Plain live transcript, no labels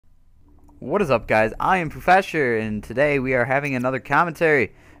What is up, guys? I am Professor, and today we are having another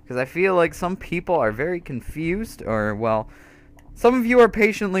commentary because I feel like some people are very confused, or, well, some of you are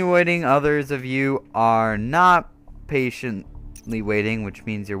patiently waiting, others of you are not patiently waiting, which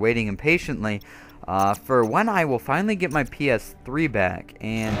means you're waiting impatiently for when I will finally get my PS3 back.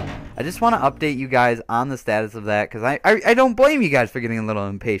 And I just want to update you guys on the status of that because I don't blame you guys for getting a little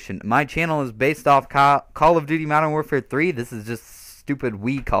impatient. My channel is based off Call of Duty Modern Warfare 3. This is just stupid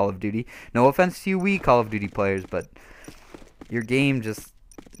Wii Call of Duty. No offense to you Wii Call of Duty players, but your game just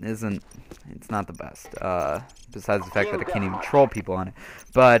isn't, it's not the best, besides the fact that I can't even troll people on it.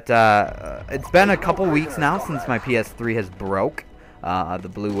 But it's been a couple weeks now since my PS3 has broke.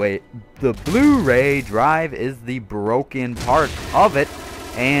 The Blu-ray drive is the broken part of it,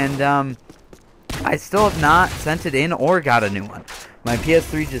 and I still have not sent it in or got a new one. My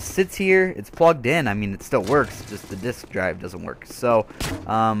PS3 just sits here. It's plugged in. I mean, it still works, just the disk drive doesn't work. So,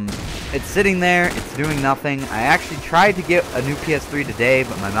 it's sitting there. It's doing nothing. I actually tried to get a new PS3 today,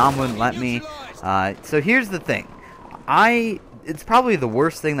 but my mom wouldn't let me. So here's the thing. It's probably the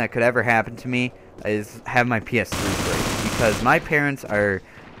worst thing that could ever happen to me is have my PS3 break, because my parents are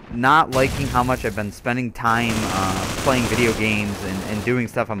not liking how much I've been spending time playing video games and doing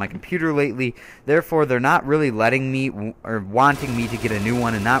stuff on my computer lately. Therefore, they're not really letting me or wanting me to get a new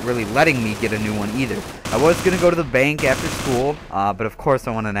one, and not really letting me get a new one either. I was going to go to the bank after school, but of course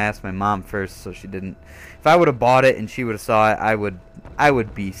I wanted to ask my mom first, so she didn't. If I would have bought it and she would have saw it, I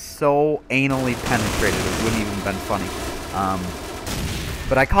would be so anally penetrated it wouldn't even been funny.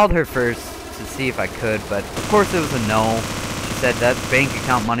 But I called her first to see if I could, but of course it was a no. Said that bank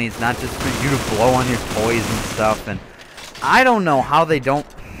account money is not just for you to blow on your toys and stuff, and I don't know how they don't.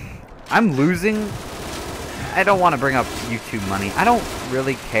 I'm losing. I don't want to bring up YouTube money. I don't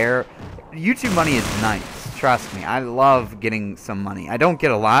really care. YouTube money is nice, trust me. I love getting some money. I don't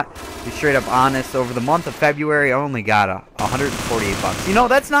get a lot, to be straight up honest. Over the month of February I only got 148 bucks. You know,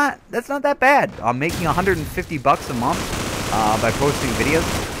 that's not that bad. I'm making 150 bucks a month by posting videos.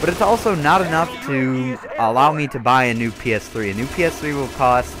 But it's also not enough to allow me to buy a new PS3. A new PS3 will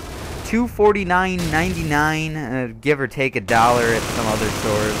cost $249.99, give or take $1 at some other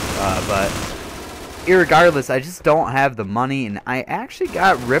stores. But irregardless, I just don't have the money, and I actually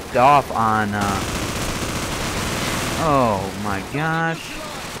got ripped off on. Oh my gosh.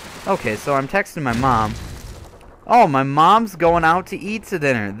 Okay, so I'm texting my mom. Oh, my mom's going out to eat to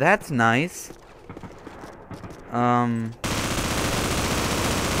dinner. That's nice.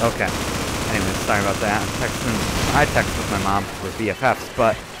 Okay. Anyways, sorry about that. I text with my mom for BFFs,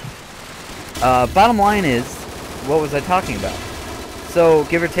 but bottom line is, what was I talking about? So,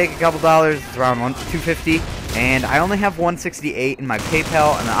 give or take a couple dollars, it's around $250, and I only have $168 in my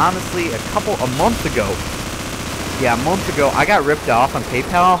PayPal, and honestly, a month ago, I got ripped off on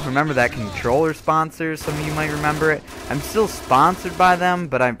PayPal. Remember that controller sponsor? Some of you might remember it. I'm still sponsored by them,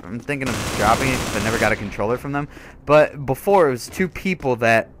 but I'm thinking of just dropping it because I never got a controller from them. But before, it was two people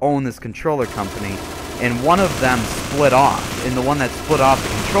that own this controller company, and one of them split off. And the one that split off the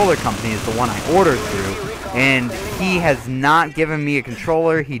controller company is the one I ordered through. And he has not given me a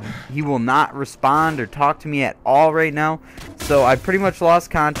controller. He will not respond or talk to me at all right now. So I pretty much lost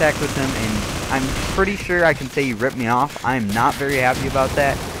contact with him, and I'm pretty sure I can say he ripped me off. I am not very happy about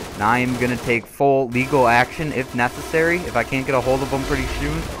that. And I am going to take full legal action if necessary. If I can't get a hold of him pretty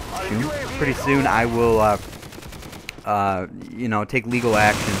soon, I will, you know, take legal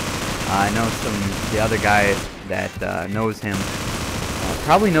action. I know the other guy that knows him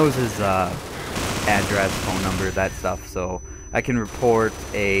probably knows his address, phone number, that stuff. So I can report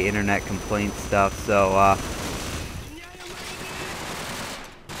a internet complaint stuff. So,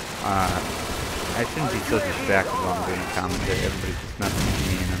 I shouldn't be so distracted while I'm doing a commentary. Everybody's just messaging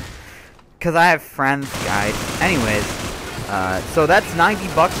me, because I have friends, guys. Anyways, so that's 90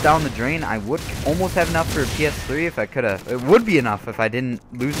 bucks down the drain. I would almost have enough for a PS3 if I could have. It would be enough if I didn't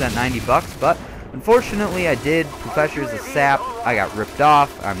lose that 90 bucks, but unfortunately I did. Professor's a sap. I got ripped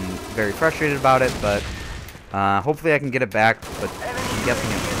off. I'm very frustrated about it, but hopefully I can get it back. But I'm guessing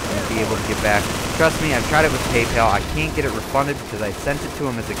I won't be able to get back. Trust me, I've tried it with PayPal. I can't get it refunded because I sent it to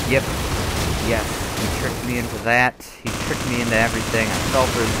him as a gift. Yes, he tricked me into that. He tricked me into everything. I fell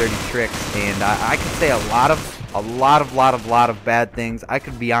for his dirty tricks, and I could say a lot of bad things. I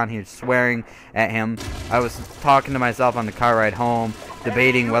could be on here swearing at him. I was talking to myself on the car ride home,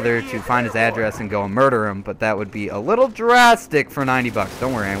 debating whether to find his address and go and murder him, but that would be a little drastic for 90 bucks.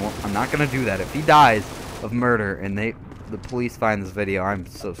 Don't worry, I'm not gonna do that. If he dies of murder and the police find this video, I'm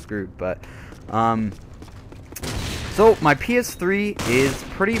so screwed. But so my PS3 is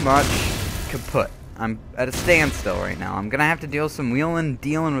pretty much kaput. I'm at a standstill right now. I'm gonna have to deal some wheeling and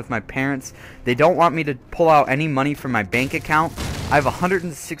dealing with my parents. They don't want me to pull out any money from my bank account. I have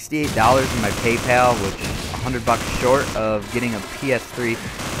 $168 in my PayPal, which is $100 short of getting a PS3.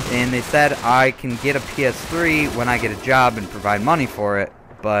 And they said I can get a PS3 when I get a job and provide money for it.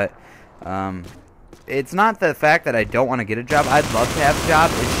 But it's not the fact that I don't want to get a job. I'd love to have a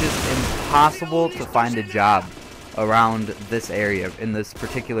job. It's just impossible to find a job around this area, in this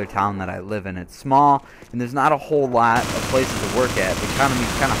particular town that I live in. It's small, and there's not a whole lot of places to work at. The economy's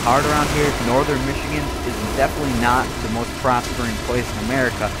kind of hard around here. Northern Michigan is definitely not the most prospering place in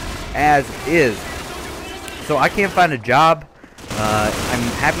America, as is. So I can't find a job. I'm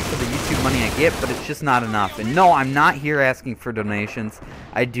happy for the YouTube money I get, but it's just not enough. And no, I'm not here asking for donations.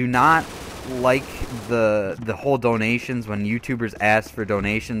 I do not like the whole donations when YouTubers ask for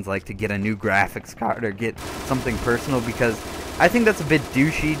donations, like to get a new graphics card or get something personal, because I think that's a bit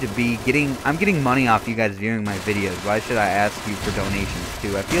douchey to be getting. I'm getting money off you guys viewing my videos. Why should I ask you for donations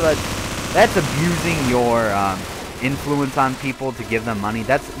too? I feel like that's abusing your influence on people to give them money.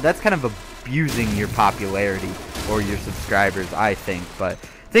 That's kind of abusing your popularity or your subscribers, I think. But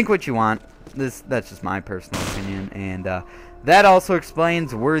think what you want. That's just my personal opinion. And that also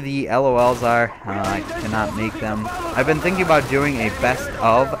explains where the LOLs are. I cannot make them. I've been thinking about doing a best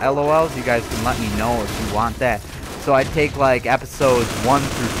of LOLs. You guys can let me know if you want that. So I take like episodes 1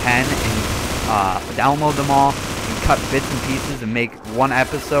 through 10 and download them all and cut bits and pieces and make one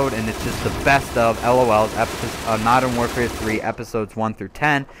episode, and it's just the best of LOLs, Modern Warfare 3 episodes 1 through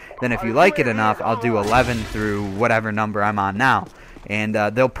 10. Then if you like it enough, I'll do 11 through whatever number I'm on now. And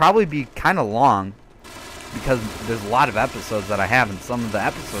they'll probably be kind of long, because there's a lot of episodes that I have, and some of the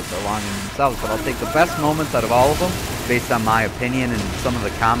episodes are long in themselves. But I'll take the best moments out of all of them, based on my opinion and some of the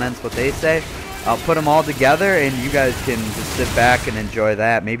comments, what they say. I'll put them all together, and you guys can just sit back and enjoy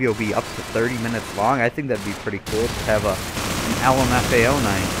that. Maybe it'll be up to 30 minutes long. I think that'd be pretty cool to have an LMFAO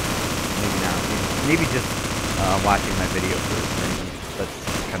night. Maybe not. Maybe just watching my video for 30 minutes. That's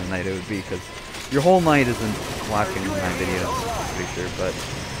the kind of night it would be, because your whole night isn't watching my videos, I'm pretty sure. But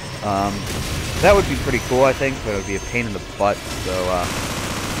that would be pretty cool, I think, but it would be a pain in the butt. So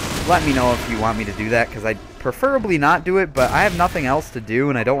let me know if you want me to do that, because I'd preferably not do it, but I have nothing else to do,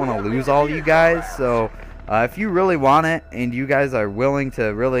 and I don't want to lose all you guys. So if you really want it, and you guys are willing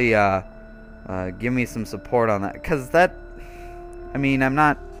to really give me some support on that, because that, I mean,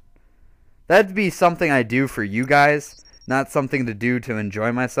 that'd be something I do for you guys, not something to do to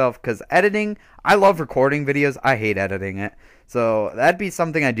enjoy myself, because editing, I love recording videos, I hate editing it. So that'd be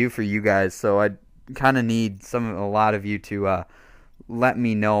something I do for you guys. So I kind of need a lot of you to let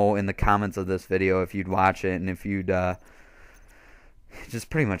me know in the comments of this video if you'd watch it, and if you'd just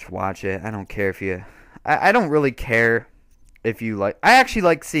pretty much watch it. I don't care if you. I don't really care if you like. I actually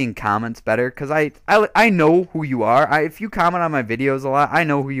like seeing comments better, because I know who you are. If you comment on my videos a lot, I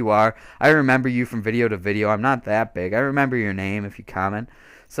know who you are. I remember you from video to video. I'm not that big. I remember your name if you comment.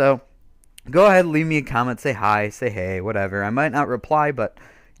 So go ahead, leave me a comment, say hi, say hey, whatever. I might not reply, but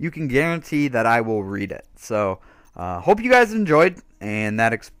you can guarantee that I will read it. So hope you guys enjoyed, and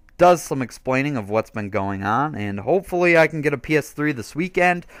that does some explaining of what's been going on, and hopefully I can get a PS3 this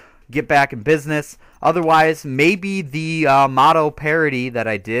weekend, get back in business. Otherwise, maybe the motto parody that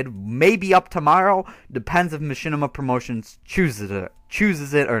I did may be up tomorrow. Depends if Machinima Promotions chooses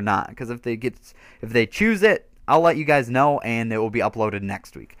it or not, because if they choose it, I'll let you guys know, and it will be uploaded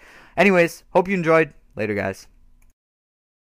next week. Anyways, hope you enjoyed. Later, guys.